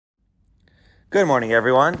Good morning,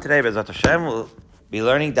 everyone. Today, B'ezrat Hashem, we'll be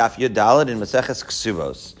learning Daf Yud Daled in Maseches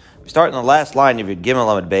Ksubos. We start in the last line of Yud Gimel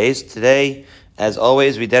Amud Beis. Today, as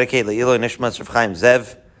always, we dedicate Le'iloi Nishmas Rav Chaim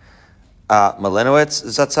Zev Malinowitz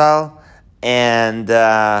Zatzal, and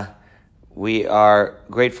we are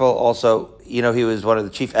grateful also. You know, he was one of the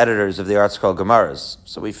chief editors of the Art Scroll Gemaras,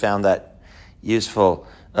 so we found that useful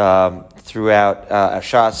throughout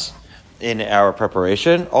Ashas in our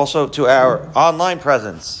preparation. Also to our online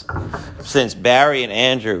presence, since Barry and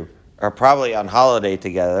Andrew are probably on holiday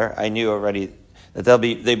together. I knew already that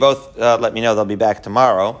they both let me know they'll be back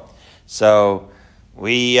tomorrow. So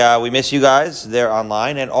we miss you guys. They're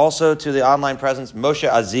online. And also to the online presence, Moshe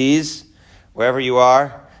Aziz, wherever you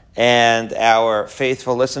are, and our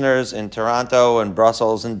faithful listeners in Toronto and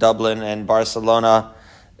Brussels and Dublin and Barcelona.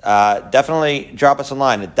 Definitely drop us a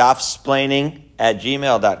line at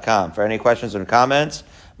dafsplaining@gmail.com for any questions and comments.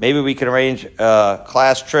 Maybe we can arrange a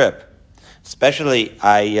class trip. Especially,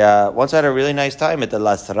 I once had a really nice time at the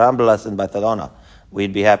Las Ramblas in Barcelona.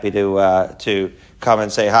 We'd be happy to come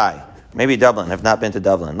and say hi. Maybe Dublin. I've not been to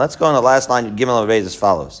Dublin. Let's go on the last line of Gimel Amud Beis as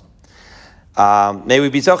follows. May we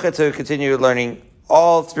be zocheh to continue learning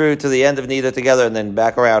all through to the end of Nida together and then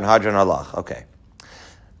back around Hadron Halach. Okay.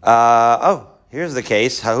 Here's the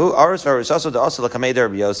case. Hahu Aris Varusaso de Asala Kameder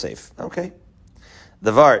Rabbi Yosef. Okay.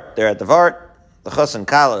 The Vart. They're at the Vart. The Chus and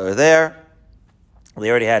Kala are there. They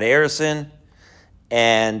already had Erison.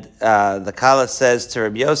 And the Kala says to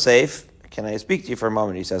Rabbi Yosef, can I speak to you for a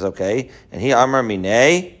moment? He says, okay. And he Amar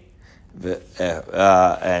Minei.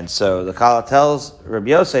 And so the Kala tells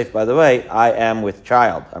Rabbi Yosef, by the way, I am with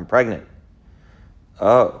child. I'm pregnant.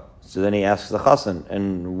 Oh. So then he asks the Chassan,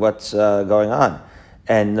 and what's going on?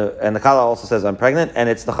 And the Kala also says, I'm pregnant, and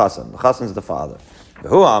it's the Chassan. The Chassan's the father.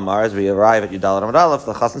 Who Amar, as we arrive at Yudal Amud Aleph,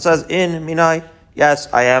 the Chassan says, in Minai, yes,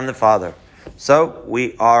 I am the father. So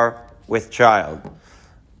we are with child.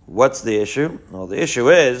 What's the issue? Well, the issue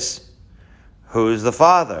is, who's the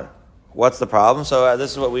father? What's the problem? So this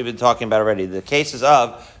is what we've been talking about already. The cases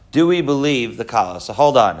of, do we believe the Kala? So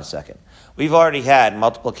hold on a second. We've already had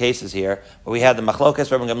multiple cases here, where we had the Machlokas,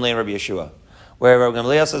 Rabbi Gamliel, and Rabbi Yeshua, where Rabbi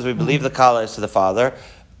Gamliel says we believe the Kala is to the father.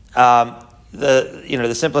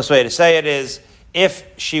 The simplest way to say it is, if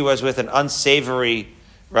she was with an unsavory,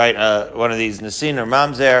 right, one of these Nasin or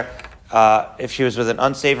Mamzer, if she was with an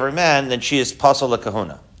unsavory man, then she is Pasal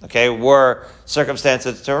Kahuna. Okay, were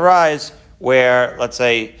circumstances to arise where, let's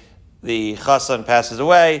say, the Chassan passes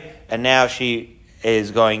away, and now she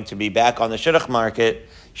is going to be back on the Shidduch market,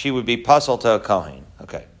 she would be Pasal to a Kohen.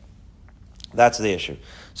 Okay, that's the issue.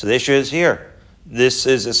 So the issue is here. This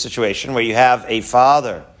is a situation where you have a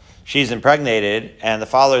father, she's impregnated, and the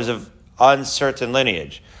father is of uncertain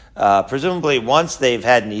lineage. Presumably, once they've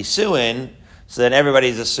had Nisuin, so then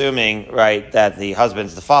everybody's assuming, right, that the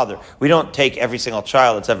husband's the father. We don't take every single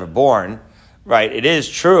child that's ever born, right? It is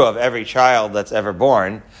true of every child that's ever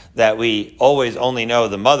born that we always only know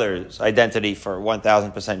the mother's identity for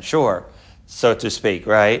 1,000% sure, so to speak,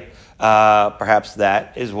 right? Perhaps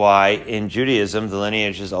that is why in Judaism the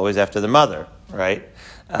lineage is always after the mother, right?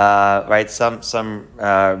 Some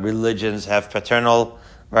religions have paternal,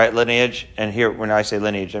 right, lineage, and here when I say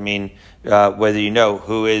lineage, I mean whether you know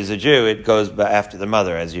who is a Jew, it goes after the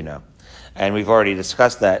mother, as you know, and we've already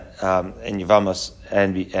discussed that in Yevamos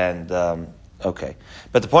okay.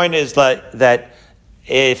 But the point is that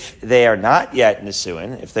if they are not yet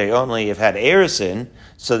Nisuin, if they only have had Erison,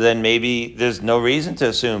 so then maybe there's no reason to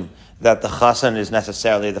assume that the Chassan is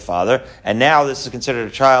necessarily the father, and now this is considered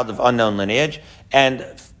a child of unknown lineage, and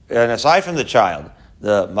aside from the child,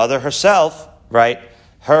 the mother herself, right,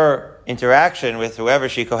 her interaction with whoever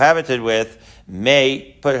she cohabited with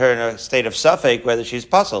may put her in a state of suffix whether she's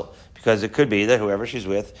puzzled, because it could be that whoever she's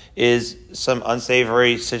with is some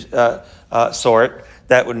unsavory sort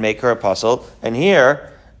that would make her a puzzle, and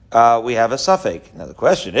here we have a suffix. Now the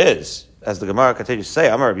question is, as the Gemara continues to say,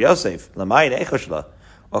 Amar Rabbi Yosef, Lamayin Echoshla,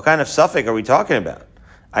 what kind of suffix are we talking about?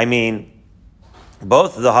 I mean,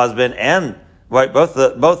 both the husband and both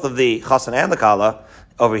of the Chassan and the Kala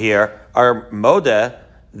over here are modeh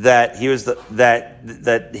that he was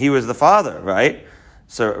that he was the father, right?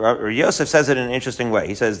 So Yosef says it in an interesting way.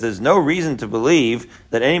 He says there's no reason to believe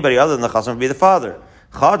that anybody other than the Chassan would be the father.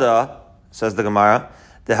 Chada, says the Gemara,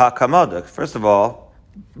 the Hakamodah. First of all,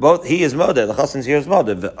 both he is modeh, the Chassan's here is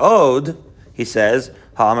modeh. The Od, he says,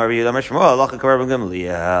 and we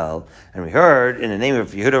heard in the name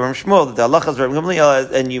of Yehuda Ram Shmuel that the halacha is Rabbi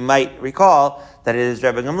Gamliel, and you might recall that it is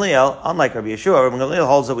Rabbi Gamliel, unlike Rabbi Yeshua. Rabbi Gamliel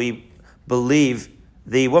holds that we believe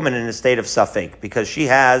the woman in a state of suffix because she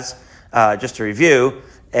has, just to review,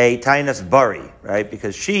 a tainus bari, right?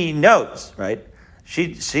 Because she knows, right?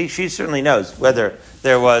 She certainly knows whether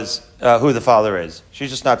there was who the father is. She's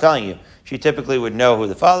just not telling you. She typically would know who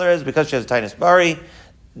the father is because she has a tinus bari.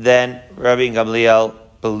 Then Rabbi Gamliel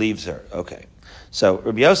believes her. Okay, so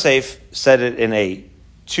Rabbi Yosef said it in a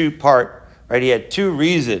two-part. Right, he had two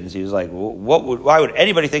reasons. He was like, why would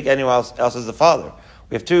anybody think anyone else is the father?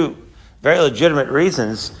 We have two very legitimate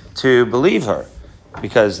reasons to believe her,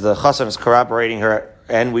 because the chassan is corroborating her,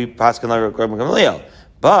 and we paskin like Rabbi Gamliel.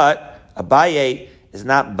 But Abaye is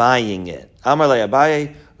not buying it. Amar le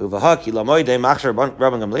Abaye uvahaki lamoide machshir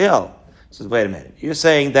Rabbi Gamliel. Says, wait a minute. You're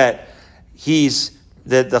saying that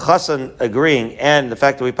the chassan agreeing and the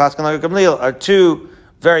fact that we paskin like Gamliel are two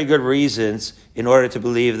very good reasons in order to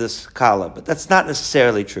believe this kala. But that's not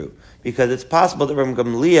necessarily true, because it's possible that Rabbi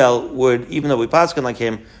Gamliel would, even though we paskin like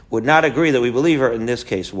him, would not agree that we believe her in this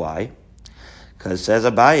case. Why? Because says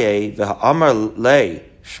Abaye, v'ha'amar le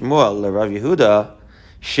Shmuel le Rav Yehuda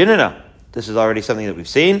shinina. This is already something that we've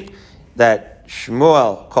seen, that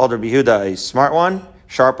Shmuel called Rabbi Yehuda a smart one,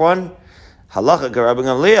 sharp one. Halacha ga Rabbi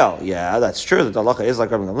Gamliel. Yeah, that's true that the halacha is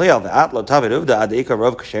like Rabbi Gamliel. Ve'atlo tavid uvda adika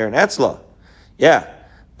rov kasher and etzla. Yeah,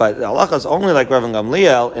 but the halacha is only like Rabbi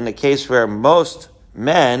Gamliel in the case where most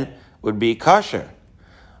men would be kosher.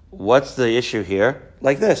 What's the issue here?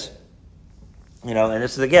 Like this. And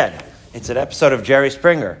this is, again, it's an episode of Jerry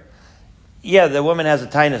Springer. Yeah, the woman has a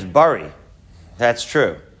tinus bari. That's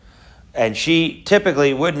true. And she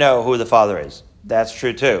typically would know who the father is. That's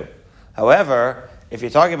true too. However, if you're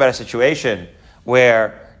talking about a situation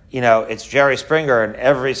where, it's Jerry Springer and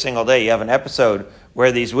every single day you have an episode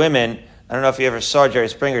where these women, I don't know if you ever saw Jerry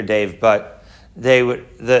Springer, Dave, but they would,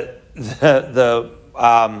 the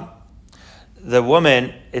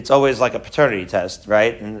woman, it's always like a paternity test,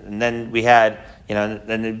 right? And then we had,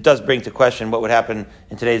 and it does bring to question what would happen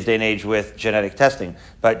in today's day and age with genetic testing.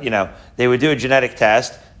 But, they would do a genetic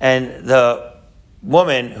test, and the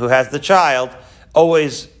woman who has the child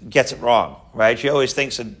always gets it wrong, right? She always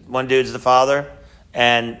thinks that one dude's the father,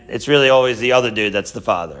 and it's really always the other dude that's the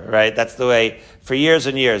father, right? That's the way, for years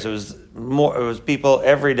and years, it was people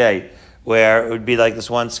every day where it would be like this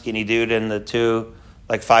one skinny dude and the two,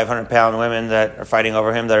 like 500-pound women that are fighting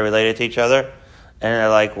over him that are related to each other. And they're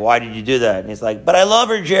like, why did you do that? And he's like, but I love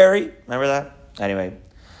her, Jerry. Remember that? Anyway,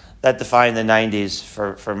 that defined the 90s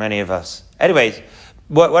for many of us. Anyways,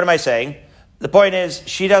 what am I saying? The point is,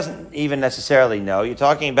 she doesn't even necessarily know. You're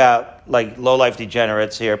talking about like low-life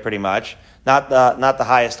degenerates here, pretty much, not the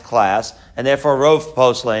highest class, and therefore Rove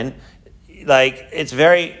Poslin, like it's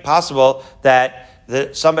very possible that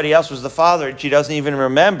somebody else was the father and she doesn't even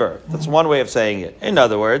remember. That's one way of saying it. In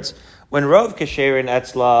other words, when Rove Kasher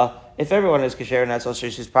Etzla, if everyone is Kasher Etzla,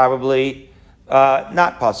 she's probably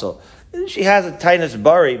not puzzle. She has a tinus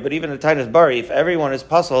bari, but even a tinus bari, if everyone is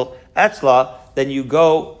puzzle Etzla, then you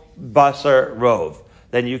go Basar Rove.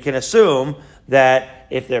 Then you can assume that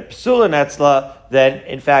if they're Psulin Etzla, then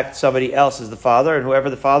in fact somebody else is the father, and whoever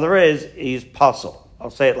the father is, he's puzzle. I'll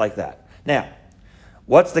say it like that. Now,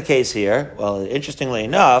 what's the case here? Well, interestingly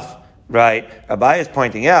enough, right, Abai is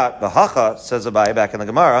pointing out, V'hacha, says Abai back in the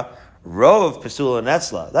Gemara, Rove Psulin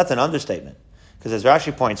Etzla. That's an understatement. Because as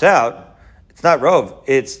Rashi points out, it's not Rove,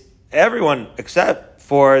 it's everyone except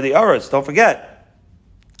for the Aras. Don't forget.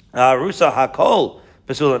 Rusa Hakol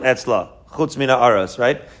Psulin Etzla. Chutz mina Aras,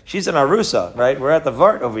 right? She's an Arusa, right? We're at the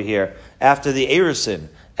Vart over here after the Erusin.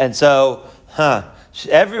 And so,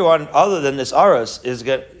 everyone other than this Aras is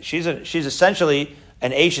good. She's essentially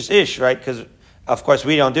an Ashes Ish, right? Because, of course,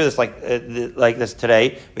 we don't do this like this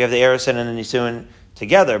today. We have the Erusin and the Nisuin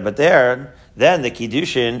together. But then the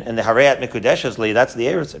Kiddushin and the Harayat Mikudeshes Li, that's the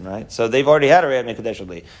Erusin, right? So they've already had Harayat Mikudeshes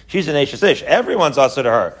Li. She's an Ashes Ish. Everyone's Asr to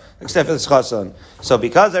her, except for the Chasan. So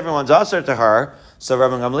because everyone's Asr to her, so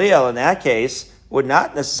Rabbi Gamliel, in that case, would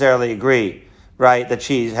not necessarily agree, right, that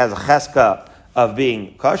she has a cheska of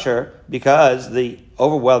being kosher, because the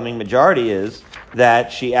overwhelming majority is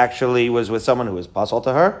that she actually was with someone who was puzzle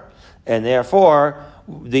to her, and therefore,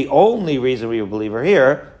 the only reason we would believe her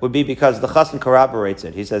here would be because the chassan corroborates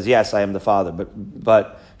it. He says, yes, I am the father,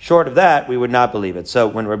 but short of that, we would not believe it. So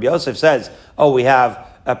when Rabbi Yosef says, we have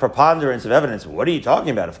a preponderance of evidence, what are you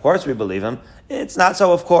talking about? Of course we believe him. It's not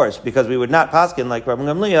so, of course, because we would not paskin like Rabbi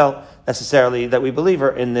Gamliel necessarily that we believe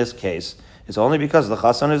her in this case. It's only because the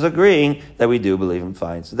chassan is agreeing that we do believe him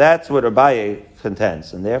fine. So that's what Abaye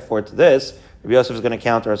contends. And therefore to this, Rabbi Yosef is going to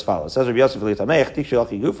counter as follows. It says Rabbi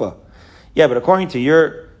Yosef, yeah, but according to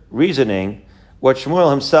your reasoning, what Shmuel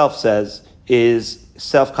himself says is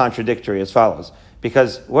self-contradictory as follows.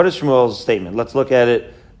 Because what is Shmuel's statement? Let's look at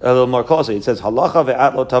it a little more closely. It says, halacha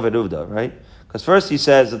ve'at lo tavid uvda, right? Because first he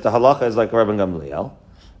says that the halacha is like Rabbi Gamliel,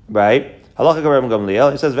 right? Halacha Rabbi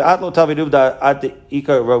Gamliel. He says, "Ve'at lo tavid uvda at the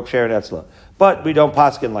ikar rope sharon etzla." But we don't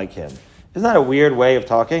paskin like him. Isn't that a weird way of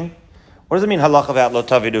talking? What does it mean, halacha ve'at lo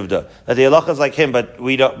tavid uvda? That the halacha is like him, but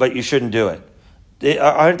we don't. But you shouldn't do it.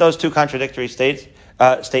 Aren't those two contradictory statements?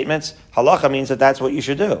 Halacha means that that's what you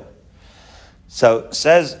should do. So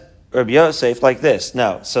says Rabbi Yosef like this.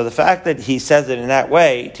 No. So the fact that he says it in that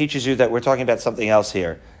way teaches you that we're talking about something else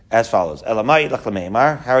here. As follows. Elamai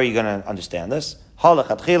lachlemeimar. How are you going to understand this? That's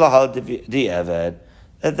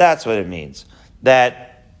what it means.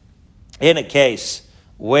 That in a case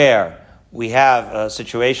where we have a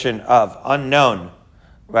situation of unknown,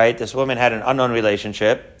 right? This woman had an unknown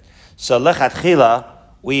relationship. So lechatchila,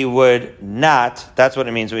 we would not, that's what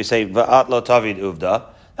it means when we say va'at lo tavid uvda.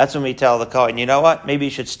 That's when we tell the Kohen, you know what? Maybe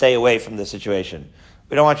you should stay away from the situation.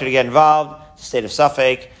 We don't want you to get involved. It's a state of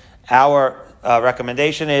suffix. Our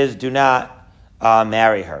recommendation is do not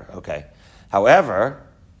marry her. Okay. However,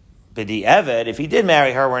 b'di eved, if he did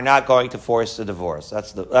marry her, we're not going to force the divorce.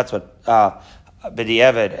 That's what b'di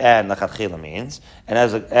eved and lechatchila means. And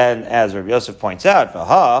as Rabbi Yosef points out,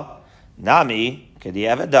 v'ha nami k'di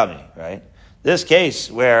eved dami. Right. This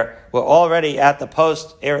case where we're already at the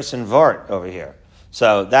post eris and vort over here.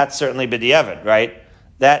 So that's certainly b'di eved, right?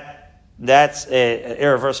 That's an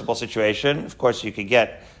irreversible situation. Of course, you could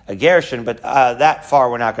get a gershon, but that far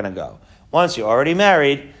we're not going to go. Once you're already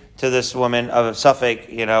married to this woman of a suffix,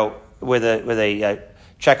 with a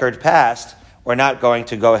checkered past, we're not going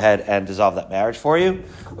to go ahead and dissolve that marriage for you.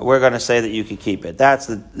 We're going to say that you could keep it. That's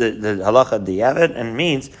the halacha di'evet, and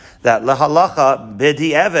means that la halacha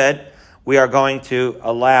b'di'evet, we are going to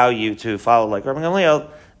allow you to follow like Rabbi Gamliel,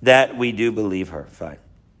 that we do believe her. Fine.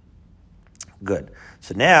 Good.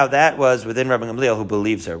 So now that was within Rabbi Gamliel who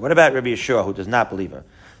believes her. What about Rabbi Yeshua who does not believe her?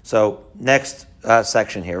 So next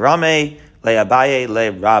section here. Rame le Abaye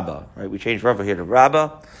le Rabba. Right? We changed Rabba here to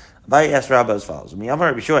Rabba. Abaye asked Rabba as follows. Did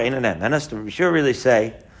Rabbi Yeshua really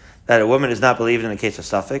say that a woman is not believed in the case of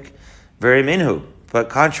suffix? Very minhu. But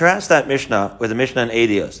contrast that Mishnah with the Mishnah in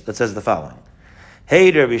Edios that says the following. Hey,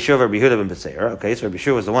 Rabbi Yeshua, Rabbi Yehuda ben Beseira. Okay, so Rabbi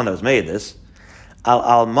Yeshua was the one that was made this.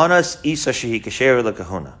 Almanas Isa shehi kasher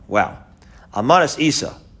lekahuna. Wow. Almanas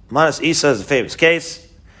Isa. Almanas Isa is a famous case.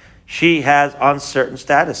 She has uncertain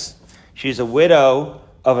status. She's a widow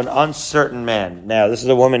of an uncertain man. Now, this is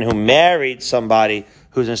a woman who married somebody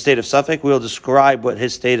who's in a state of suffix. We'll describe what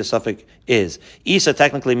his state of suffix is. Isa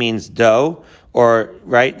technically means dough, or,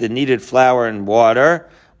 right, the kneaded flour and water,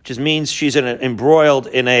 which means she's embroiled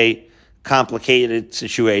in a complicated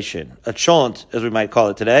situation. A chont, as we might call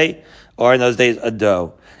it today, or in those days, a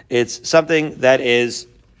dough. It's something that is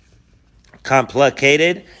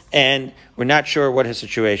complicated, and we're not sure what his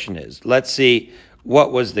situation is. Let's see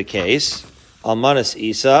what was the case. Almanas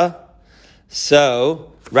Isa.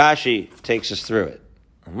 So, Rashi takes us through it.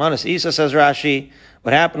 Almanas Isa, says Rashi,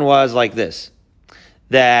 what happened was like this.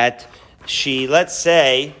 That she, let's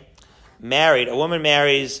say, a woman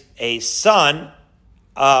marries a son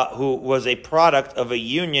who was a product of a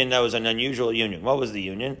union that was an unusual union. What was the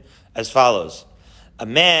union? As follows. A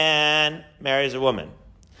man marries a woman.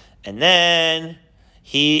 And then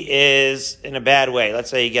he is in a bad way. Let's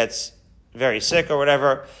say he gets very sick or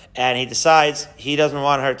whatever, and he decides he doesn't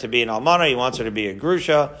want her to be an almana, he wants her to be a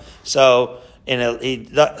grusha. So he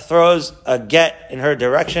throws a get in her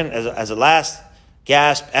direction as a last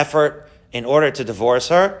gasp effort in order to divorce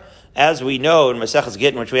her. As we know in Maseches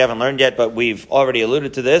Gittin, which we haven't learned yet, but we've already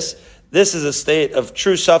alluded to this is a state of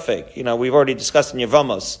true suffix. We've already discussed in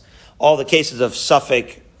Yevamos all the cases of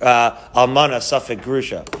suffix, almana, suffix,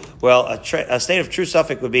 grusha. Well, a state of true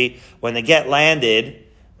suffix would be when the get landed,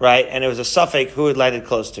 right, and it was a suffix who it landed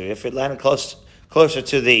close to. If it landed closer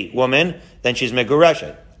to the woman, then she's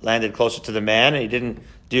megureshet. Landed closer to the man, and he didn't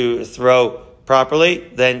throw properly,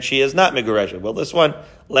 then she is not megureshet. Well, this one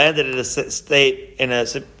landed in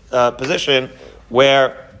a position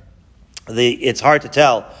where it's hard to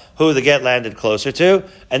tell who the get landed closer to,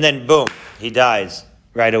 and then boom, he dies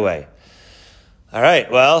right away. All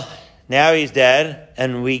right, well, now he's dead,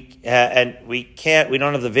 and we don't have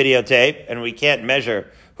the videotape, and we can't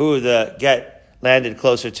measure who the get landed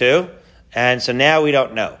closer to, and so now we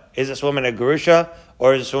don't know. Is this woman a gerusha,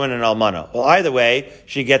 or is this woman an almana? Well, either way,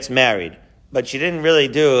 she gets married, but she didn't really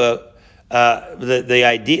do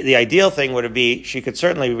the ideal thing would be she could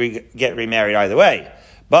certainly get remarried either way,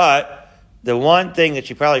 but the one thing that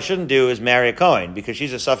she probably shouldn't do is marry a Kohen, because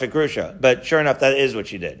she's a suffix grusha. But sure enough, that is what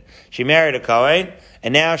she did. She married a Kohen,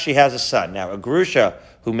 and now she has a son. Now, a grusha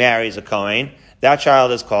who marries a Kohen, that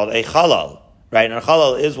child is called a chalal, right? And a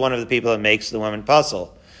chalal is one of the people that makes the woman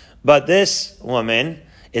puzzle. But this woman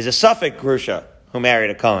is a suffix grusha who married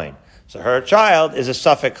a Kohen. So her child is a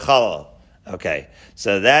suffix chalal, Okay,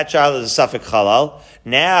 so that child is a Safek Halal.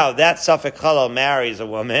 Now that Safek Halal marries a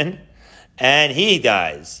woman, and he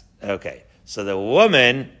dies. Okay, so the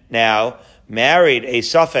woman now married a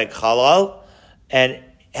Safek Halal, and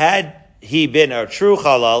had he been a true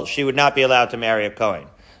Halal, she would not be allowed to marry a Kohen.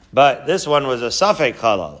 But this one was a Safek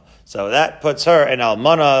Halal, so that puts her in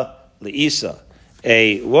Almana L'Isa,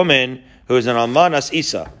 a woman who is an Almanas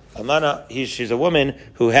Isa. She's a woman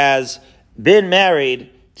who has been married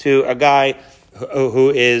to a guy who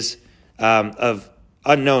is of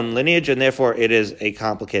unknown lineage, and therefore it is a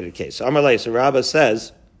complicated case. So Amalei, so Rabbah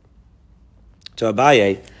says to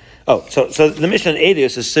Abaye, so the Mishnah in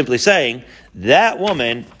Edius is simply saying that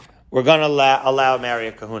woman we're going to allow marry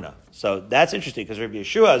a kahuna. So that's interesting because Rabbi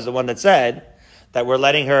Yeshua is the one that said that we're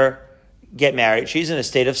letting her get married. She's in a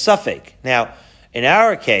state of suffix. Now, in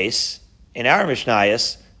our case, in our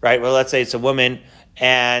Mishnayos, right, well, let's say it's a woman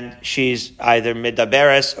and she's either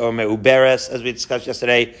midaberes or meuberes, as we discussed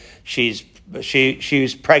yesterday. She's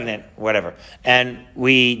pregnant, whatever, and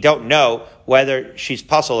we don't know whether she's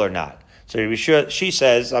puzzle or not. So Rabbi Yeshua, she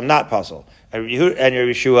says, "I'm not puzzle," and Rabbi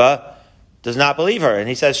Yeshua does not believe her, and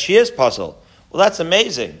he says she is puzzle. Well, that's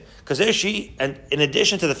amazing because there she, and in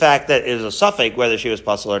addition to the fact that it is a suffix whether she was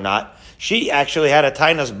puzzle or not, she actually had a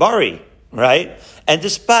tainas bari, right? And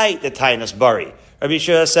despite the tainas bari, Rabbi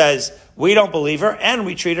Yeshua says, we don't believe her, and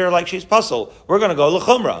we treat her like she's puzzle. We're going to go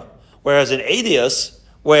l'chumra. Whereas in Adius,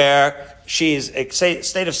 where she's a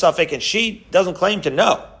state of suffix, and she doesn't claim to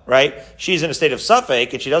know, right? She's in a state of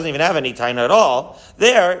suffix, and she doesn't even have any taina at all.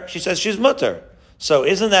 There, she says she's mutter. So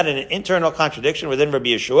isn't that an internal contradiction within Rabbi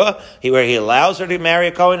Yeshua, where he allows her to marry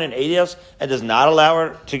a Kohen in Adius, and does not allow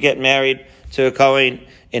her to get married to a Kohen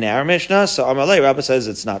in our Mishnah? So Amalei, Rabbah says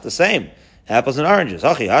it's not the same. Apples and oranges.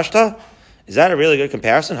 Hachi hashta? Is that a really good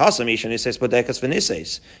comparison? Yeah.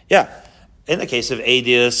 In the case of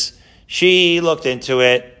Adius, she looked into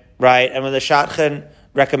it, right? And when the Shadchan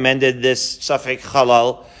recommended this Safek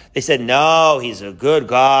Halal, they said, no, he's a good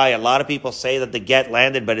guy. A lot of people say that the get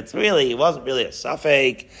landed, but it wasn't really a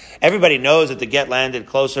Safek. Everybody knows that the get landed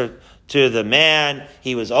closer to the man.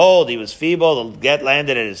 He was old, he was feeble, the get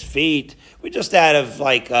landed at his feet. We just out of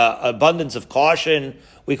abundance of caution,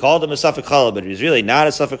 we called him a Safek Halal, but he was really not a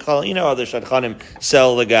Safek Halal. You know, other Shadchanim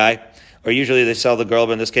sell the guy, or usually they sell the girl,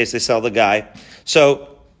 but in this case they sell the guy.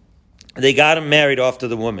 So they got him married off to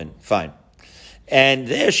the woman. Fine. And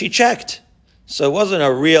there she checked. So it wasn't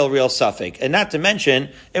a real suffix. And not to mention,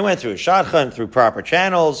 it went through a shadchan, through proper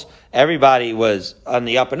channels. Everybody was on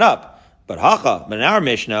the up and up. But in our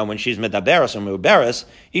Mishnah, when she's medaberes or meuberes,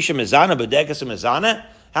 isha mezana bedekas mezana,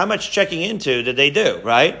 how much checking into did they do,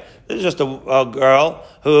 right? This is just a girl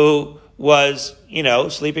who was,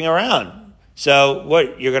 sleeping around. So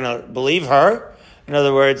what, you're going to believe her? In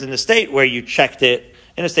other words, in the state where you checked it,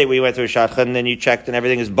 in a state where you went through a shadchan, and then you checked and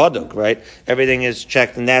everything is baduk, right? Everything is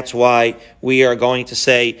checked, and that's why we are going to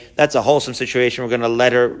say that's a wholesome situation. We're going to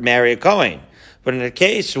let her marry a Kohen. But in a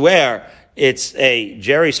case where it's a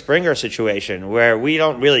Jerry Springer situation, where we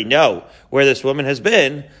don't really know where this woman has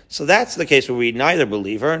been, so that's the case where we neither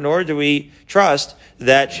believe her, nor do we trust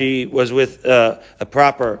that she was with that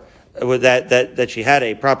she had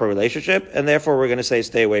a proper relationship, and therefore we're going to say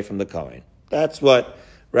stay away from the Kohen. That's what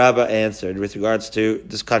Rabbah answered with regards to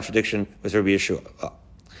this contradiction with Rabbi Yeshua.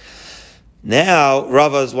 Now,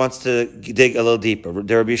 Rabbah wants to dig a little deeper.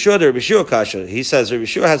 The Rabbi Yeshua kasha. He says Rabbi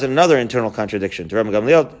Yeshua has another internal contradiction to Rabbi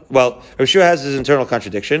Gamliel. Well, Rabbi Yeshua has his internal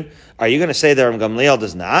contradiction. Are you going to say that Rabbi Gamliel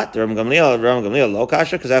does not? Rabbi Gamliel lo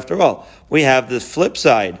kasha? Because after all, we have the flip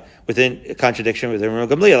side within contradiction within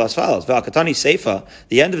Rabbi Gamliel as follows. V'akatani seifa.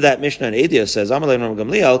 The end of that Mishnah in Eidos says, Amalei Rabbi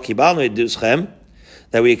Gamliel kibalnu eduschem,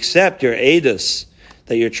 that we accept your Eidos,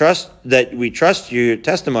 that we trust your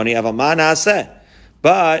testimony of a manaseh.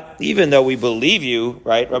 But even though we believe you,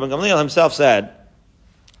 right? Rabbi Gamliel himself said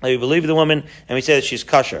that we believe the woman and we say that she's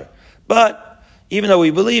kosher. But even though we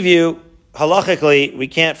believe you, halachically, we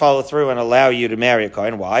can't follow through and allow you to marry a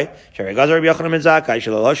Kohen. Why? Rabbi Yochanan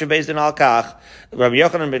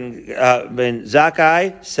ben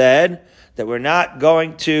Zakkai said that we're not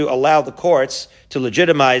going to allow the courts to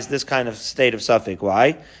legitimize this kind of state of suffix.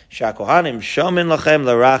 Why? Shakohanim shomin lachem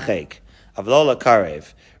larachek avlo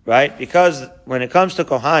lakarev. Right? Because when it comes to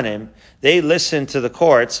Kohanim, they listen to the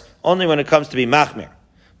courts only when it comes to be machmir,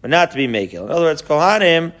 but not to be mekil. In other words,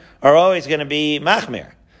 Kohanim are always going to be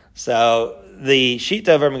machmir. So the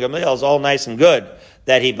Shita of Rabbi Gamliel is all nice and good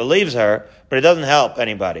that he believes her, but it doesn't help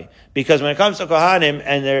anybody. Because when it comes to Kohanim,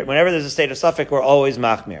 and whenever there's a state of suffix, we're always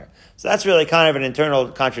machmir. So that's really kind of an internal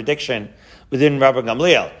contradiction within Rabbi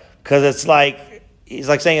Gamliel. Because he's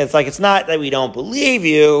like saying, it's not that we don't believe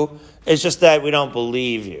you, It's just that we don't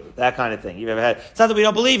believe you. That kind of thing. You've ever had? It's not that we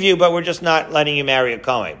don't believe you, but we're just not letting you marry a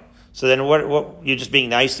Kohen. So then what you're just being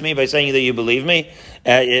nice to me by saying that you believe me?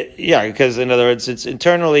 Yeah, because in other words, it's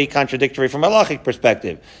internally contradictory from a halachic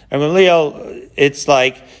perspective. And Gamliel, it's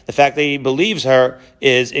like the fact that he believes her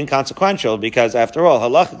is inconsequential because after all,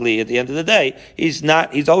 halachically, at the end of the day, he's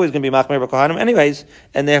always going to be machmir b'kohanim anyways,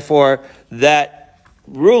 and therefore that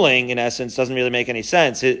ruling, in essence, doesn't really make any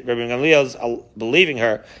sense. Rabbi Gamliel's believing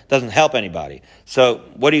her doesn't help anybody. So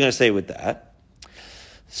what are you going to say with that?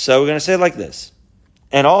 So we're going to say it like this.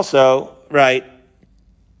 And also, right,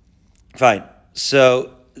 fine.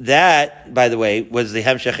 So that, by the way, was the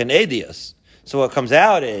Hemshech in Edius. So what comes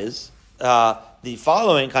out is the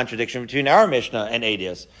following contradiction between our Mishnah and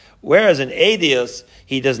Edius. Whereas in Edius,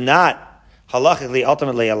 he does not halachically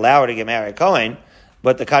ultimately allow her to get married Kohen,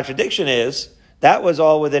 but the contradiction is that was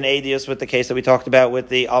all within Edius with the case that we talked about with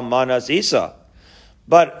the Almanas Isa.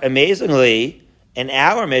 But amazingly, in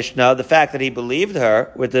our Mishnah, the fact that he believed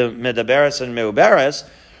her with the Medaberes and Meuberes,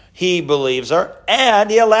 he believes her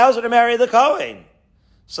and he allows her to marry the Kohen.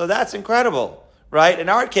 So that's incredible, right? In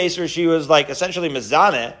our case, where she was like essentially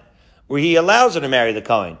Mizaneh, where he allows her to marry the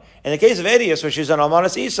Kohen. In the case of Edius, where she's an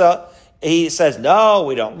Almanas Isa, he says, no,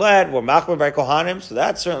 we don't we're machmir by Kohanim. So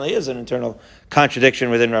that certainly is an internal contradiction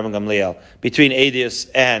within Rabbi Gamliel between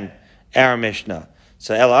Edius and our Mishnah.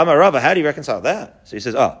 So Ela Amar Rava, how do you reconcile that? So he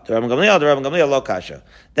says, the Rabbi Gamliel lo kasha.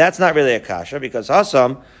 That's not really a kasha because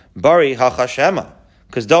Hasam bari hachashema.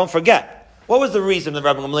 Because don't forget, what was the reason that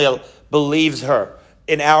Rabbi Gamliel believes her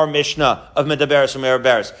in our Mishnah of Medaberes and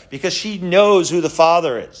Meraberes? Because she knows who the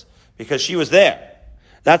father is. Because she was there.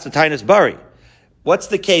 That's the Tainus Bari. What's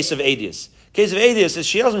the case of Edius? Case of Edius is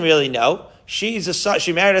she doesn't really know. She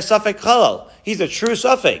married a Safek Chalal. He's a true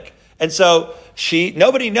Safek. And so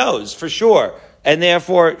nobody knows for sure. And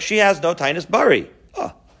therefore, she has no Tainus Bari.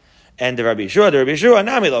 And the Rabbi Yeshua,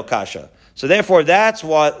 Nami lo kasha. So therefore, that's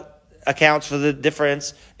what accounts for the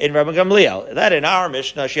difference in Rabbi Gamliel. That in our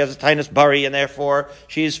Mishnah, she has a Tainus Bari, and therefore,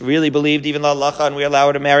 she's really believed even la halacha, and we allow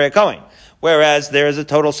her to marry a Kohen. Whereas there is a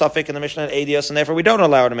total suffix in the Mishnah at Edius, and therefore we don't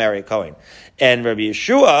allow her to marry a Kohen. And Rabbi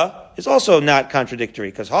Yeshua is also not contradictory,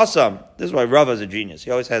 because Hasam, this is why Rava is a genius. He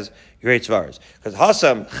always has great svaras. Because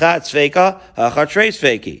Hasam, chat sveika, hachat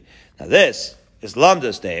sveiki. Now this is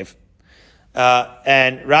Lamdas, Dave.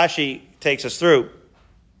 And Rashi takes us through.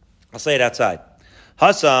 I'll say it outside.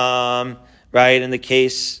 Hasam, right, in the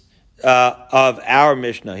case of our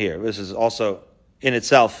Mishnah here, this is also in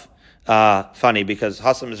itself funny because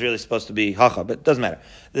Hasam is really supposed to be Hacha, but it doesn't matter.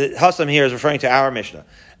 The Hasam here is referring to our Mishnah.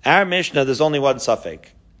 Our Mishnah, there's only one suffix.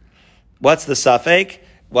 What's the suffix?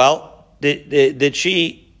 Well, did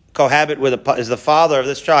she cohabit with is the father of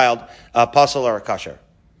this child a pasul or a kasher?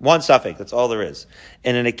 One suffix, that's all there is.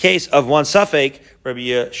 And in a case of one suffix, Rabbi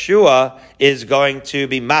Yeshua is going to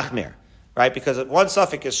be machmir, right? Because one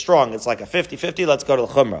suffix is strong. It's like a 50-50. Let's go to the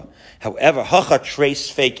chumrah. However, hacha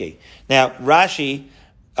trace feki. Now, Rashi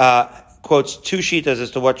quotes two shitas as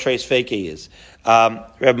to what trace feki is.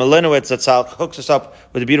 Rabbi Malinowitz Zatzal hooks us up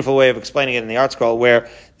with a beautiful way of explaining it in the Art Scroll, where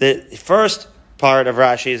the first part of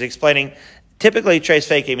Rashi is explaining, typically trace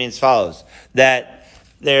feki means follows, that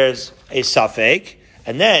there's a suffix,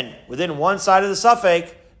 and then within one side of the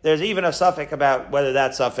suffix, there's even a suffix about whether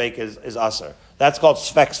that suffix is asur. That's called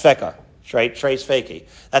sfek sveka, right? Trace feki.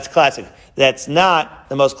 That's classic. That's not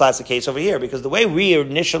the most classic case over here, because the way we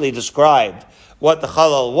initially described what the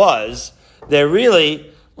chalal was, there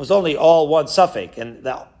really was only all one suffix. And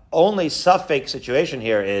the only suffix situation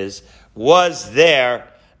here is, did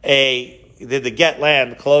the get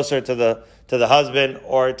land closer to the husband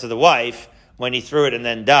or to the wife when he threw it and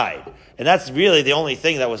then died? And that's really the only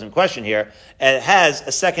thing that was in question here. And it has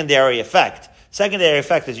a secondary effect. Secondary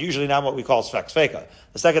effect is usually not what we call sfek sveka.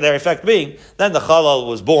 The secondary effect being, then the chalal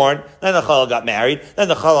was born, then the chalal got married, then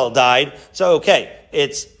the chalal died. So okay,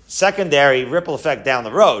 it's secondary ripple effect down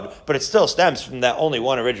the road, but it still stems from that only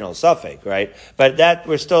one original suffix, right? But that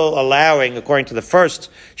we're still allowing, according to the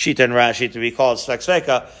first Shita and Rashi, to be called sfek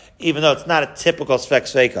sveka, even though it's not a typical sfek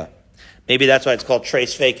sveka. Maybe that's why it's called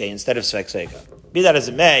trace feke instead of sfek sveka. Be that as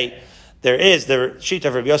it may, there is the Shita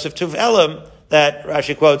of Rabbi Yosef Tuv Elam that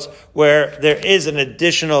Rashi quotes, where there is an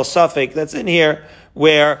additional suffix that's in here,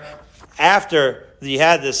 where after you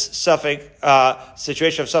had this suffix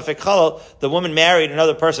situation of suffix chalal, the woman married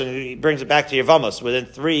another person who brings it back to Yevamos within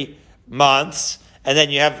 3 months, and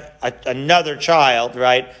then you have another child,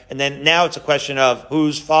 right? And then now it's a question of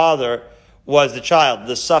whose father was the child,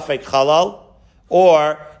 the suffix chalal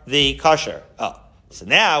or the kasher. So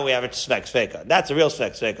now we have a sfek sveka. That's a real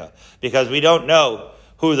sfek sveka, because we don't know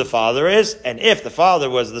who the father is, and if the father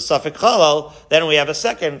was the Safek Chalal, then we have a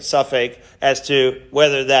second Safek as to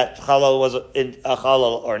whether that Chalal was a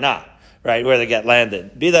Chalal or not, right, where the get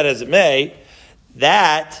landed. Be that as it may,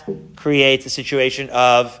 that creates a situation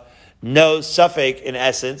of no Safek in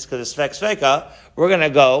essence, because it's Sfek Sveka. We're going to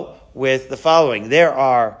go with the following. There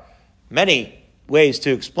are many ways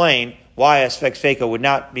to explain why a Sfek Sveka would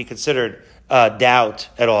not be considered doubt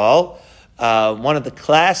at all. One of the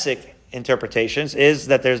classic interpretations is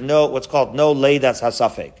that there's what's called no leidas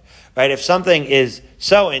hasafek, right? If something is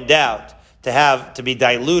so in doubt to be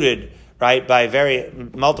diluted, right, by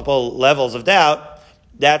multiple levels of doubt,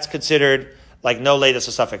 that's considered like no leidas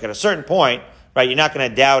hasafek. At a certain point, right, you're not going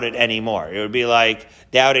to doubt it anymore. It would be like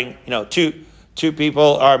doubting, two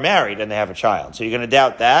people are married and they have a child. So you're going to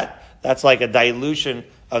doubt that. That's like a dilution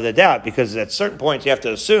of the doubt, because at certain points you have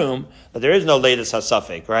to assume that there is no latest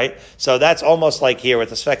hasafek, right? So that's almost like here with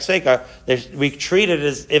the Sfek Sveka, we treat it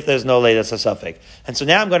as if there's no latest hasafek. And so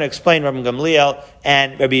now I'm going to explain Rabbi Gamliel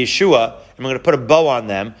and Rabbi Yeshua, and we're going to put a bow on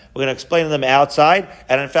them. We're going to explain them outside,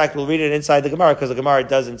 and in fact we'll read it inside the Gemara, because the Gemara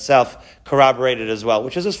does itself corroborate it as well,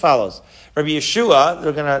 which is as follows. Rabbi Yeshua,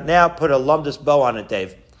 we're going to now put a lumdus bow on it,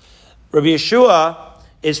 Dave. Rabbi Yeshua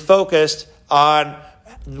is focused on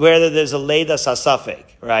whether there's a leidas hasafek,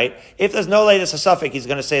 right? If there's no leidas hasafek, he's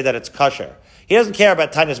going to say that it's kosher. He doesn't care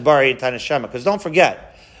about tainas bari and tainas shema, because don't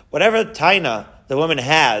forget, whatever taina the woman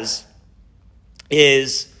has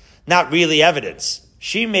is not really evidence.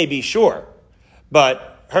 She may be sure,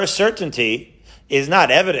 but her certainty is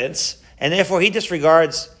not evidence, and therefore he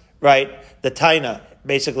disregards, right, the taina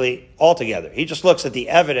basically altogether. He just looks at the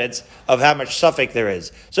evidence of how much suffix there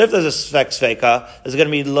is. So if there's a Sfek Sveka, there's going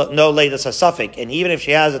to be no latest suffix, and even if she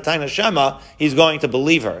has a Taina Shema, he's going to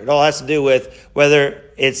believe her. It all has to do with whether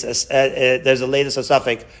there's a latest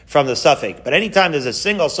suffix from the suffix. But anytime there's a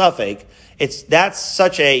single suffix, that's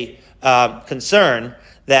such a concern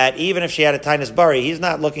that even if she had a Tainus Bari, he's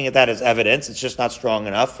not looking at that as evidence. It's just not strong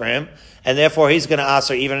enough for him. And therefore, he's going to ask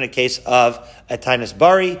her even in a case of a Tainus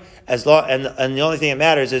Bari, and the only thing that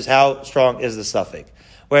matters is how strong is the suffix.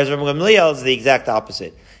 Whereas Rabbi Gamliel is the exact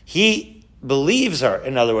opposite. He believes her,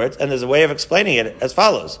 in other words, and there's a way of explaining it as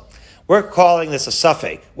follows. We're calling this a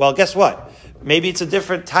suffix. Well, guess what? Maybe it's a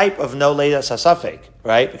different type of no leidas suffix,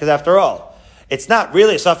 right? Because after all, it's not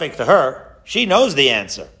really a suffix to her. She knows the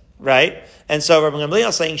answer, right? And so Rabbi Gamliel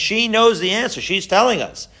is saying she knows the answer. She's telling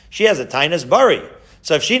us. She has a Tainus Bari.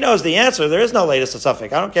 So if she knows the answer, there is no latest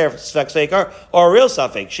suffix. I don't care if it's Sfek Sveka or a real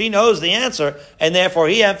suffix. She knows the answer, and therefore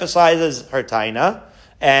he emphasizes her Taina.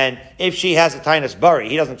 And if she has a Tainus Bari,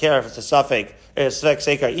 he doesn't care if it's a suffix, a Sfek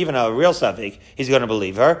Sveka, even a real suffix, he's going to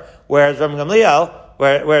believe her. Whereas Rabbi Gamliel,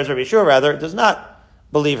 whereas Rabbi Yeshua rather, does not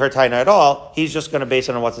believe her Taina at all. He's just going to base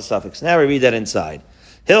it on what's the suffix. Now we read that inside.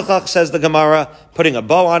 Hilchach, says the Gemara, putting a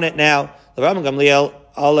bow on it now. The Rabbi Gamliel,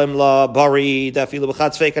 Alem la bari dafilu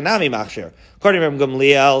b'chat sveka nami machshir. According to Rabbi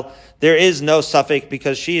Gamliel, there is no suffix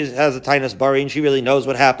because she has a tainus bari and she really knows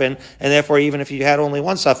what happened, and therefore even if you had only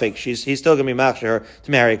one suffix, he's still going to be machshir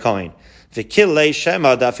to marry a kohen. V'kilei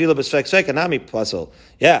shema dafilu b'svek sveka nami pasul.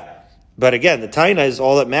 Yeah, but again, the taina is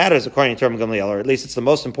all that matters according to Rabbi Gamliel, or at least it's the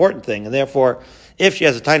most important thing, and therefore, if she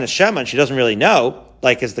has a tainus shema and she doesn't really know,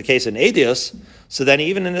 like is the case in Adius, so then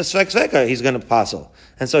even in the Sfek Sveka, he's going to passel.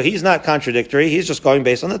 And so he's not contradictory, he's just going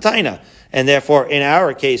based on the Taina. And therefore, in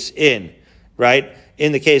our case, in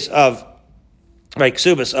the case of,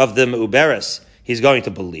 Ksubas of the Meuberis, he's going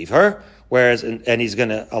to believe her, and he's going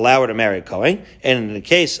to allow her to marry a Kohen. And in the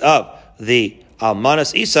case of the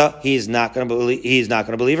Almanas Isa, he's not going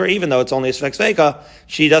to believe her, even though it's only a Sfek Sveka,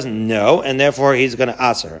 she doesn't know, and therefore he's going to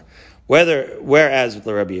ask her. Whereas with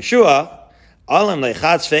the Rabbi Yeshua, when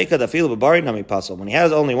he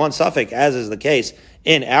has only one suffix, as is the case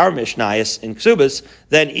in our Mishnayos in Ksubas,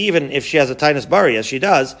 then even if she has a Tainus Bari, as she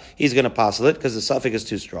does, he's going to passel it because the suffix is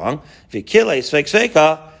too strong. And a Sfek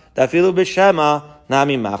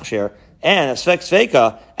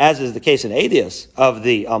Sveka, as is the case in Adius of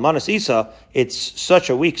the Almanas Isa, it's such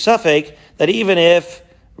a weak suffix that even if,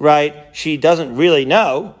 she doesn't really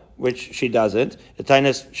know, which she doesn't, the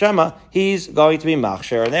Tainus Shema, he's going to be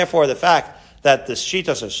machsher. And therefore the fact that the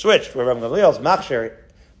shitas are switched, where Rabbi Gamliel is machsher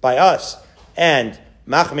by us, and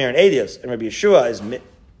machmir and Adius, and Rabbi Yeshua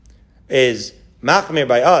is machmir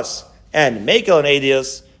by us, and Mekel and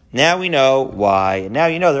Adius, now we know why. And now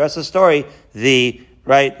you know the rest of the story, the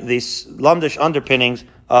lumdish underpinnings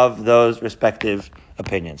of those respective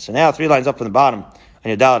opinions. So now 3 lines up from the bottom, on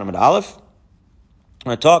your Dalet Amud Aleph, I'm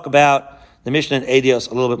going to talk about the Mishnah and Adios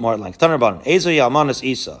a little bit more at length. Taner Baran, Ezo Yalmanas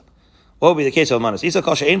Isa. What would be the case of Almanas Isa?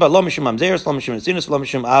 Kol she'ein ba lo mishum mamzeres, lo mishum netzinus, lo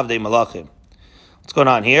mishum avdei malachim. What's going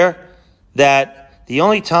on here? That the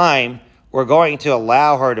only time we're going to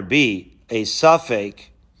allow her to be a suffix,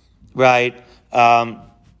 right,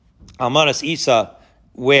 Almanas Isa,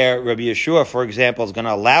 where Rabbi Yeshua, for example, is going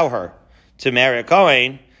to allow her to marry a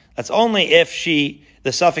Kohen, that's only if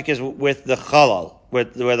the suffix is with the Chalal,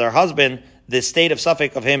 with her husband, the state of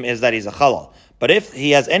suffix of him is that he's a Chalal. But if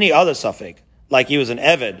he has any other suffix, like he was an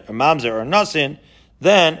Eved, or Mamzer, or Nasin,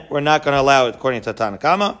 then we're not going to allow it according to Tanna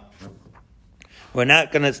Kama. We're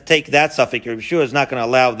not going to take that suffix. Rabbi Yeshua is not going to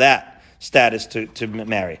allow that status to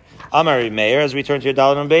marry. Amari Meir, as we turn to your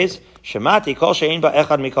Dalet on base, Shemati kol she'ein ba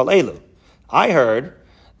echad mikol elu. I heard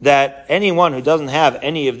that anyone who doesn't have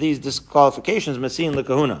any of these disqualifications, Masin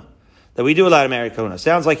lekahuna, that we do allow to marry kahuna.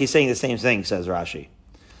 Sounds like he's saying the same thing, says Rashi.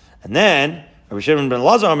 And then, Rabbi Shimon ben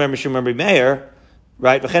Elazar Omer Mishum Rabbi Meir,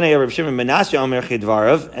 right? V'chenei Rabbi Shimon ben Nasya Omer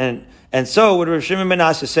chidvarav, and so would Rabbi Shimon ben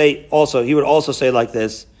Nasya say also, he would also say like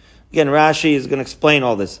this. Again, Rashi is going to explain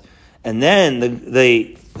all this. And then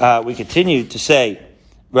we continue to say,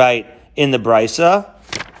 right, in the Brisa,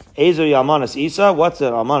 Ezo Yalmanas Isa, what's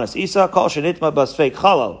an Almanas Isa? Kol shenitma basfek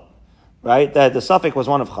chalal, right? That the suffix was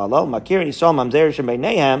one of chalal. Makir Yisrael mamzer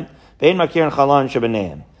shebenehem, bein makir and chalal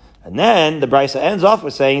shebenehem. And then the Brisa ends off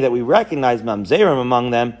with saying that we recognize mamzerim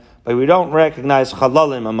among them, but we don't recognize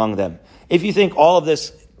chalalim among them. If you think all of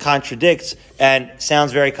this contradicts and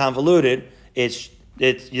sounds very convoluted,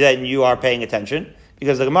 then you are paying attention,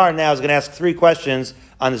 because the Gemara now is going to ask 3 questions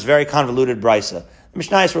on this very convoluted Brisa. The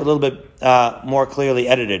Mishnayos were a little bit more clearly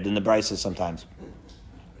edited than the Brisa sometimes.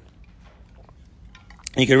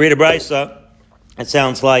 You can read a Brisa,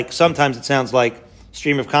 sometimes it sounds like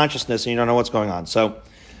stream of consciousness and you don't know what's going on. So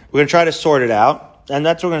we're going to try to sort it out, and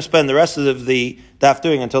that's what we're going to spend the rest of the daf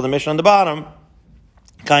doing until the Mishnah on the bottom,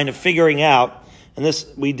 kind of figuring out, and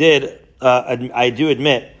this we did, I do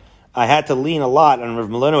admit, I had to lean a lot on Rav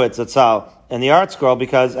Melinowitz Zatzal and the Art Scroll,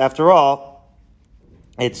 because after all,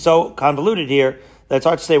 it's so convoluted here that it's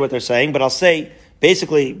hard to say what they're saying, but I'll say,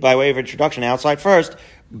 basically, by way of introduction, outside first,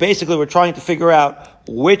 basically we're trying to figure out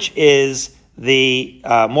which is the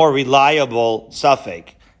more reliable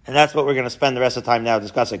suffix. And that's what we're going to spend the rest of the time now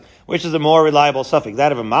discussing. Which is the more reliable suffix?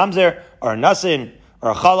 That of a mamzer, or a nasin,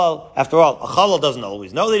 or a chalal? After all, a chalal doesn't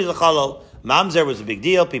always know that he's a chalal. Mamzer was a big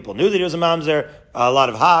deal. People knew that he was a mamzer. A lot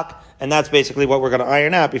of hak. And that's basically what we're going to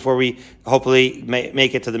iron out before we hopefully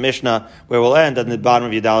make it to the Mishnah, where we'll end on the bottom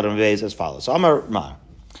of Yudalad and Vez as follows. So Amar Ma.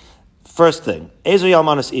 First thing, Ezu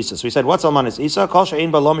Almanas Isa. So we said, what's Almanas Isa? Kol she'ein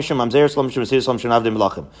ba lo mishum mamzer, lo mishum asir, lo mishum avdim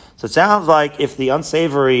melachim. So it sounds like if the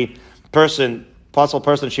unsavory possible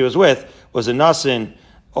person she was with was a nasin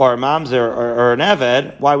or a mamzer or an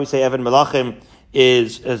eved, why we say eved melachim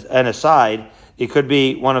is an aside. It could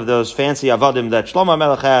be one of those fancy avadim that Shlomo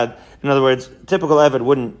Melech had. In other words, typical eved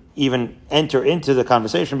wouldn't even enter into the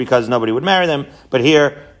conversation because nobody would marry them. But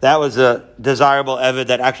here, that was a desirable eved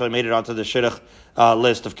that actually made it onto the shidduch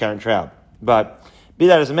list of Karen Traub. But be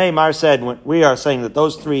that as it may, Mar said, when we are saying that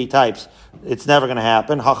those 3 types, it's never going to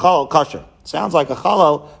happen. Hachal kasher. Sounds like a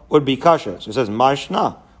chalal would be kasher. So he says,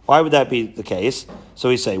 Mashna. Why would that be the case? So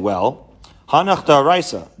we say, well, Hanach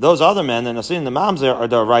da'araisa. Those other men, the nasin, the mamzer, are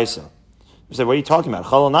da'araisa. We say, what are you talking about?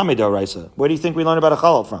 Chalal nami da'araisa. Where do you think we learn about a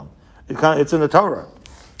chalal from? It's in the Torah.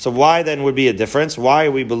 So why then would be a difference? Why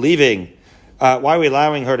are we why are we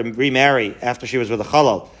allowing her to remarry after she was with a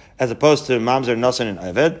chalal, as opposed to mamzer, nasin, and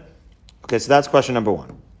eved? Okay, so that's question number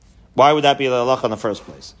 1. Why would that be the halacha in the first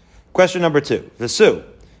place? Question number 2. V'su.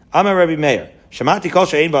 Amar Rabbi Meir. Shemati kol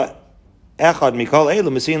she'ein ba echad mikol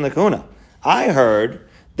elu mesin lekuna. I heard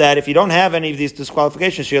that if you don't have any of these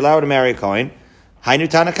disqualifications, you're allowed to marry a Kohen. Hainu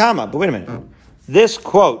Tanna Kama. But wait a minute. This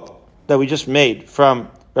quote that we just made from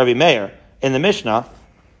Rabbi Meir in the Mishnah,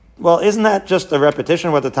 well, isn't that just a repetition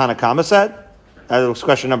of what the Tanna Kama said? That was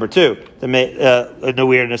question number 2. The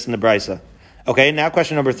weirdness in the Brisa. Okay, now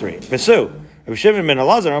question number 3. Vesu. Rabbi Shimon ben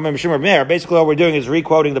Elazar, Rabbi Shimon ben Meir. Basically, all we're doing is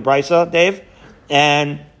re-quoting the Brisa, Dave,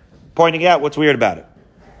 and pointing out what's weird about it.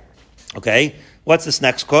 Okay, what's this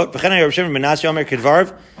next quote? V'chenei Rabbi Shimon ben Nasya Omer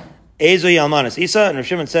Kidvarv, Ezu Almanas Isa, and Rabbi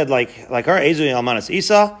Shimon said like her, Ezu Almanas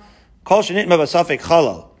Isa, Kol shenitma basafek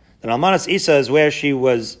chalal. That Almanas Isa is where she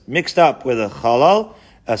was mixed up with a chalal,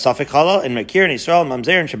 a safek chalal, and Makir and Yisrael,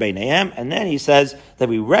 Mamzer and Shebeinehem, and then he says that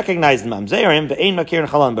we recognize the Mamzerim, but ain't Makir and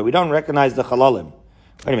Chalalim, but we don't recognize the Chalalim.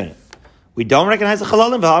 Wait a minute. We don't recognize the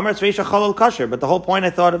Chalalim, but the whole point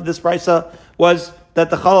I thought of this brisa was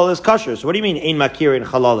that the Chalal is kosher. So what do you mean, Ein Makir and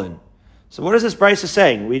Chalalin? So what is this brisa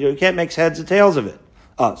saying? We can't make heads or tails of it.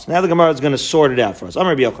 So now the Gemara is going to sort it out for us.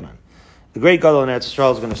 Amar Rabbi Yochanan. The great Gadol in Eretz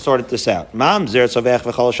Yisrael is going to sort this out. Mamzer tzavech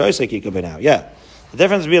v'chal shoysek yikabeh now. Yeah. The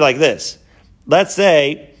difference would be like this. Let's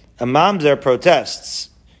say a mamzer protests.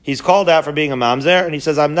 He's called out for being a mamzer, and he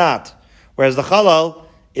says, I'm not. whereas the chalal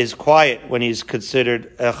is quiet when he's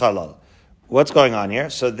considered a chalal. What's going on here?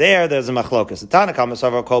 So there's a machlokas. The Tanakama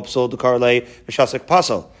savar kol psul dekarle v'shasik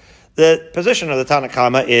pasal. The position of the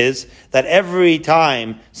Tanakama is that every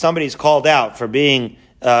time somebody's called out for being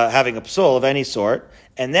having a psul of any sort,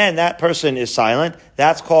 and then that person is silent,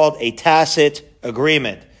 that's called a tacit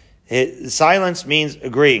agreement. Silence means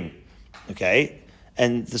agreeing. Okay?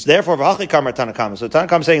 And therefore, v'hachi kamar Tanakama. So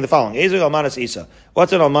Tanakama is saying the following: Ezu almanas Isa.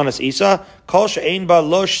 What's an almanas Isa? Kol she'ein ba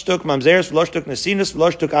lo shtuk mamzeres, v'lo shtuk nesinus, v'lo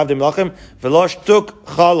shtuk avdim lachem, v'lo shtuk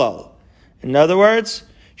chalal. In other words,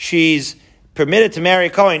 she's permitted to marry a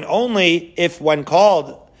Kohen only if, when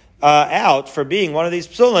called out for being one of these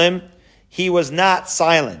psulim, he was not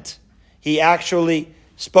silent. He actually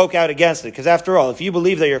spoke out against it. Because after all, if you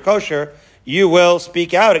believe that you're kosher, you will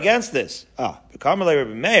speak out against this.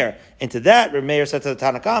 And to that, Rebbe Meir said to the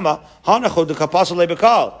Tanakama,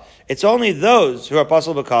 it's only those who are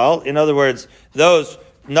pasul b'kal, in other words, those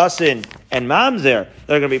nasin and mamzer,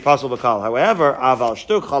 that are going to be pasul b'kal. However, aval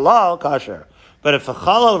shtuk halal kasher. But if a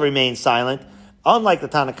chalal remains silent, unlike the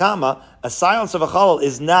Tanakama, a silence of a chalal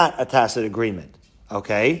is not a tacit agreement.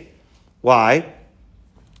 Okay? Why?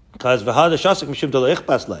 Because v'hada shasik mishum d'lo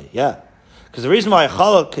ichpas lei. Yeah. Because the reason why a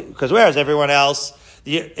chalal, because whereas everyone else,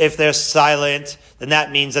 if they're silent, then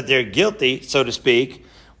that means that they're guilty, so to speak.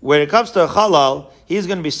 When it comes to a chalal, he's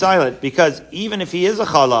going to be silent because even if he is a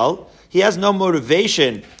chalal, he has no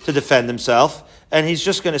motivation to defend himself, and he's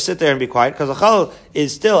just going to sit there and be quiet because a chalal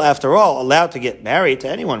is still, after all, allowed to get married to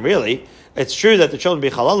anyone, really. It's true that the children be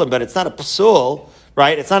halalim, but it's not a pasul,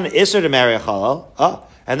 right? It's not an isser to marry a halal.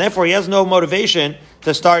 And therefore he has no motivation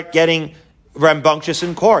to start getting rambunctious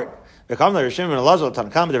in court. And that's what Rosh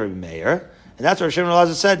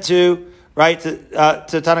Hashanah said to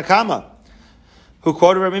Tanakama, who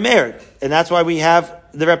quoted Rabbi Meir. And that's why we have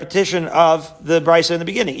the repetition of the brisa in the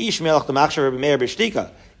beginning. If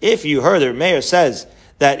you heard that Rabbi Meir says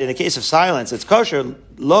that in the case of silence it's kosher,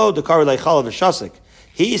 lo dekar leichal v'shasik.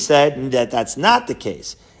 He said that that's not the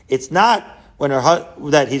case. It's not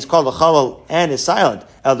that he's called a chalal and is silent.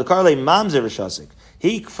 El dekar le mamzer v'shasik.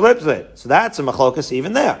 He flips it. So that's a machlokas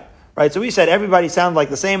even there. Right? So we said everybody sounded like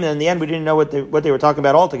the same, and in the end we didn't know what they were talking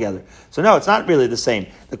about altogether. So no, it's not really the same.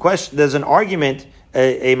 The question, there's an argument,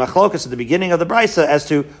 a machlokas at the beginning of the brisa as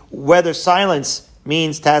to whether silence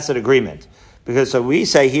means tacit agreement. Because so we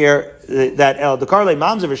say here that el dekarle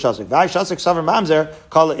mamzer v'shasik v'ay shasik saver mamzer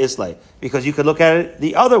kala islay. Because you could look at it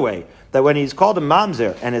the other way, that when he's called a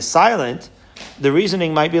mamzer and is silent, the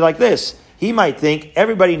reasoning might be like this. He might think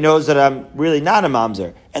everybody knows that I'm really not a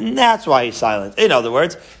mamzer, and that's why he's silent. In other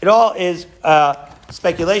words, it all is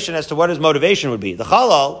speculation as to what his motivation would be. The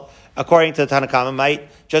chalal, according to the Tanakama, might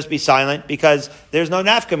just be silent because there's no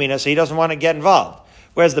nafkamina, so he doesn't want to get involved.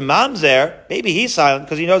 Whereas the mamzer, maybe he's silent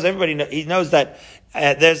because he knows he knows that he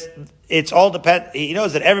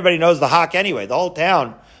knows that everybody knows the hak anyway. The whole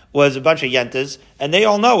town was a bunch of yentas, and they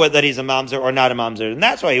all know that he's a mamzer or not a mamzer, and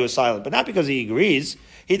that's why he was silent. But not because he agrees.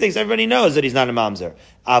 He thinks everybody knows that he's not a mamzer.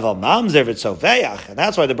 Aval mamzer v'tzoveach, and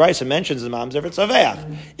that's why the brisa mentions the mamzer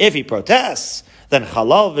v'tzoveach. If he protests, then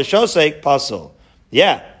halal v'shosek pasul.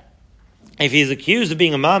 Yeah. If he's accused of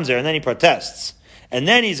being a mamzer and then he protests, and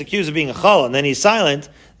then he's accused of being a chal, and then he's silent,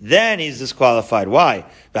 then he's disqualified. Why?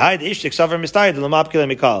 Because we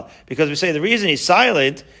say the reason he's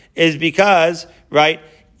silent is because, right,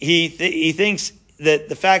 he thinks that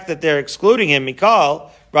the fact that they're excluding him,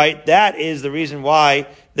 mikal, right, that is the reason why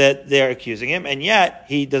that they're accusing him, and yet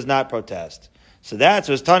he does not protest. So that's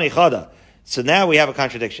was Tani Chada. So now we have a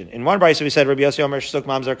contradiction. In one brisa we said Rabbi Yossi Omer shtuk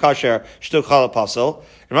mamzer kasher shtuk chalal pasul.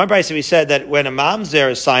 In one brisa we said that when a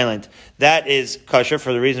mamzer is silent, that is kasher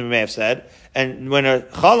for the reason we may have said, and when a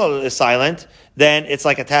chalal is silent, then it's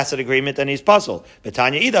like a tacit agreement and he's pasul.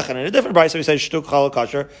 Betanya idach, and in a different brisa we said shtuk chalal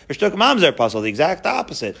kasher or shtuk mamzer pasul. The exact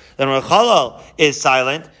opposite. Then when a chalal is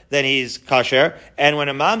silent, then he's kasher, and when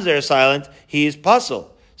a mamzer is silent, he's pasul.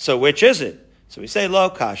 So which is it? So we say lo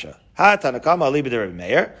kasha. Ha Tanakama aliba the Rebbe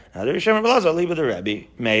Meir. Now the Rishon Rabbi aliba the Rebbe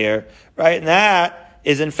Meir. Right, and that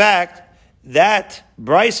is in fact that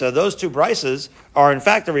brisa. Those two brisas are in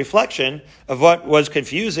fact a reflection of what was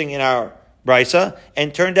confusing in our brisa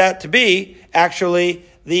and turned out to be actually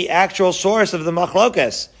the actual source of the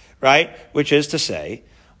machlokas. Right, which is to say,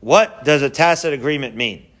 what does a tacit agreement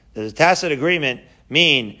mean? Does a tacit agreement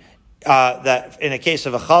mean that in a case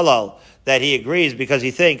of a chalal, that he agrees because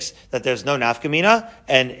he thinks that there's no nafkamina,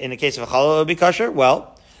 and in the case of a chalal it would be kosher?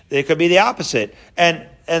 Well, it could be the opposite. And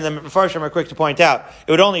the Mefarshim are quick to point out,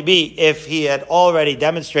 it would only be if he had already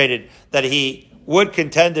demonstrated that he would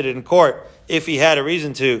contend it in court if he had a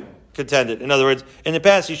reason to contended. In other words, in the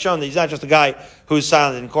past, he's shown that he's not just a guy who's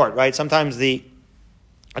silent in court, right? Sometimes the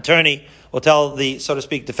attorney will tell the, so to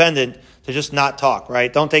speak, defendant to just not talk,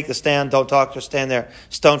 right? Don't take the stand, don't talk, just stand there,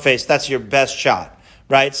 stone-faced. That's your best shot,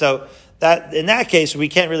 right? So that in that case, we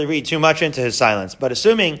can't really read too much into his silence. But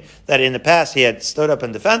assuming that in the past he had stood up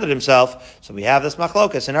and defended himself, so we have this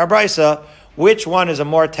machlokas in our brisa, which one is a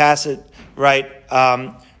more tacit, right,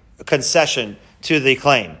 concession to the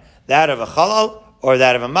claim? That of a chalal or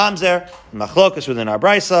that of a mamzer? Machlokas within our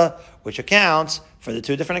brisa, which accounts for the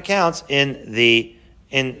two different accounts in the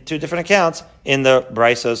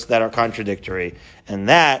brisos that are contradictory. And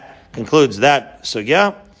that concludes that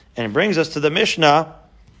sugya, and it brings us to the Mishnah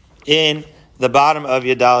in the bottom of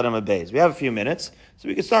Yadalit Amud Beis. We have a few minutes, so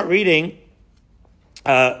we can start reading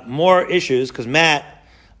more issues, because Matt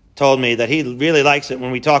told me that he really likes it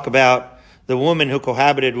when we talk about the woman who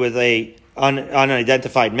cohabited with a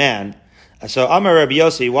unidentified man. So Amar Rabbi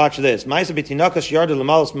Yossi, watch this.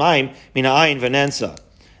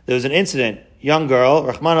 There was an incident, young girl,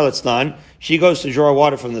 Rahman al-Itzlan, she goes to draw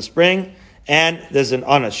water from the spring, and there's an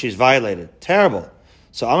anas, she's violated. Terrible.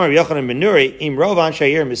 So Amar Yochanan ben Nuri, Im Rovan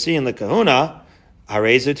Shayir Mesiyin lekahuna,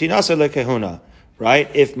 Harezu Tinasa lekahuna. Right?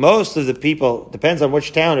 If most of the people, depends on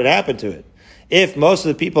which town it happened to it, if most of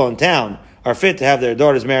the people in town are fit to have their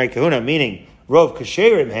daughters marry kahuna, meaning Rov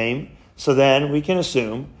Kasherim Haim, so then we can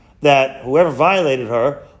assume that whoever violated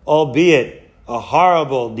her, albeit a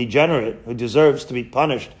horrible degenerate who deserves to be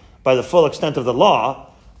punished by the full extent of the law,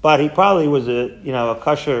 but he probably was a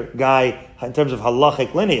kosher guy in terms of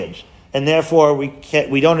halachic lineage. And therefore,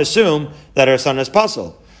 we don't assume that her son is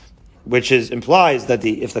pasul, which implies that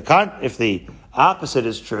if the opposite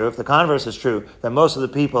is true, if the converse is true, that most of the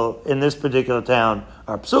people in this particular town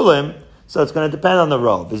are psulim, so it's going to depend on the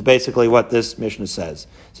rov, is basically what this Mishnah says.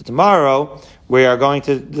 So tomorrow, we are going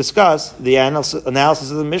to discuss the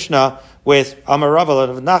analysis of the Mishnah with Amar Rava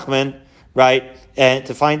of Nachman, right, and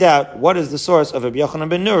to find out what is the source of Rabbi Yochanan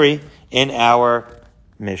ben Nuri in our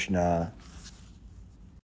Mishnah.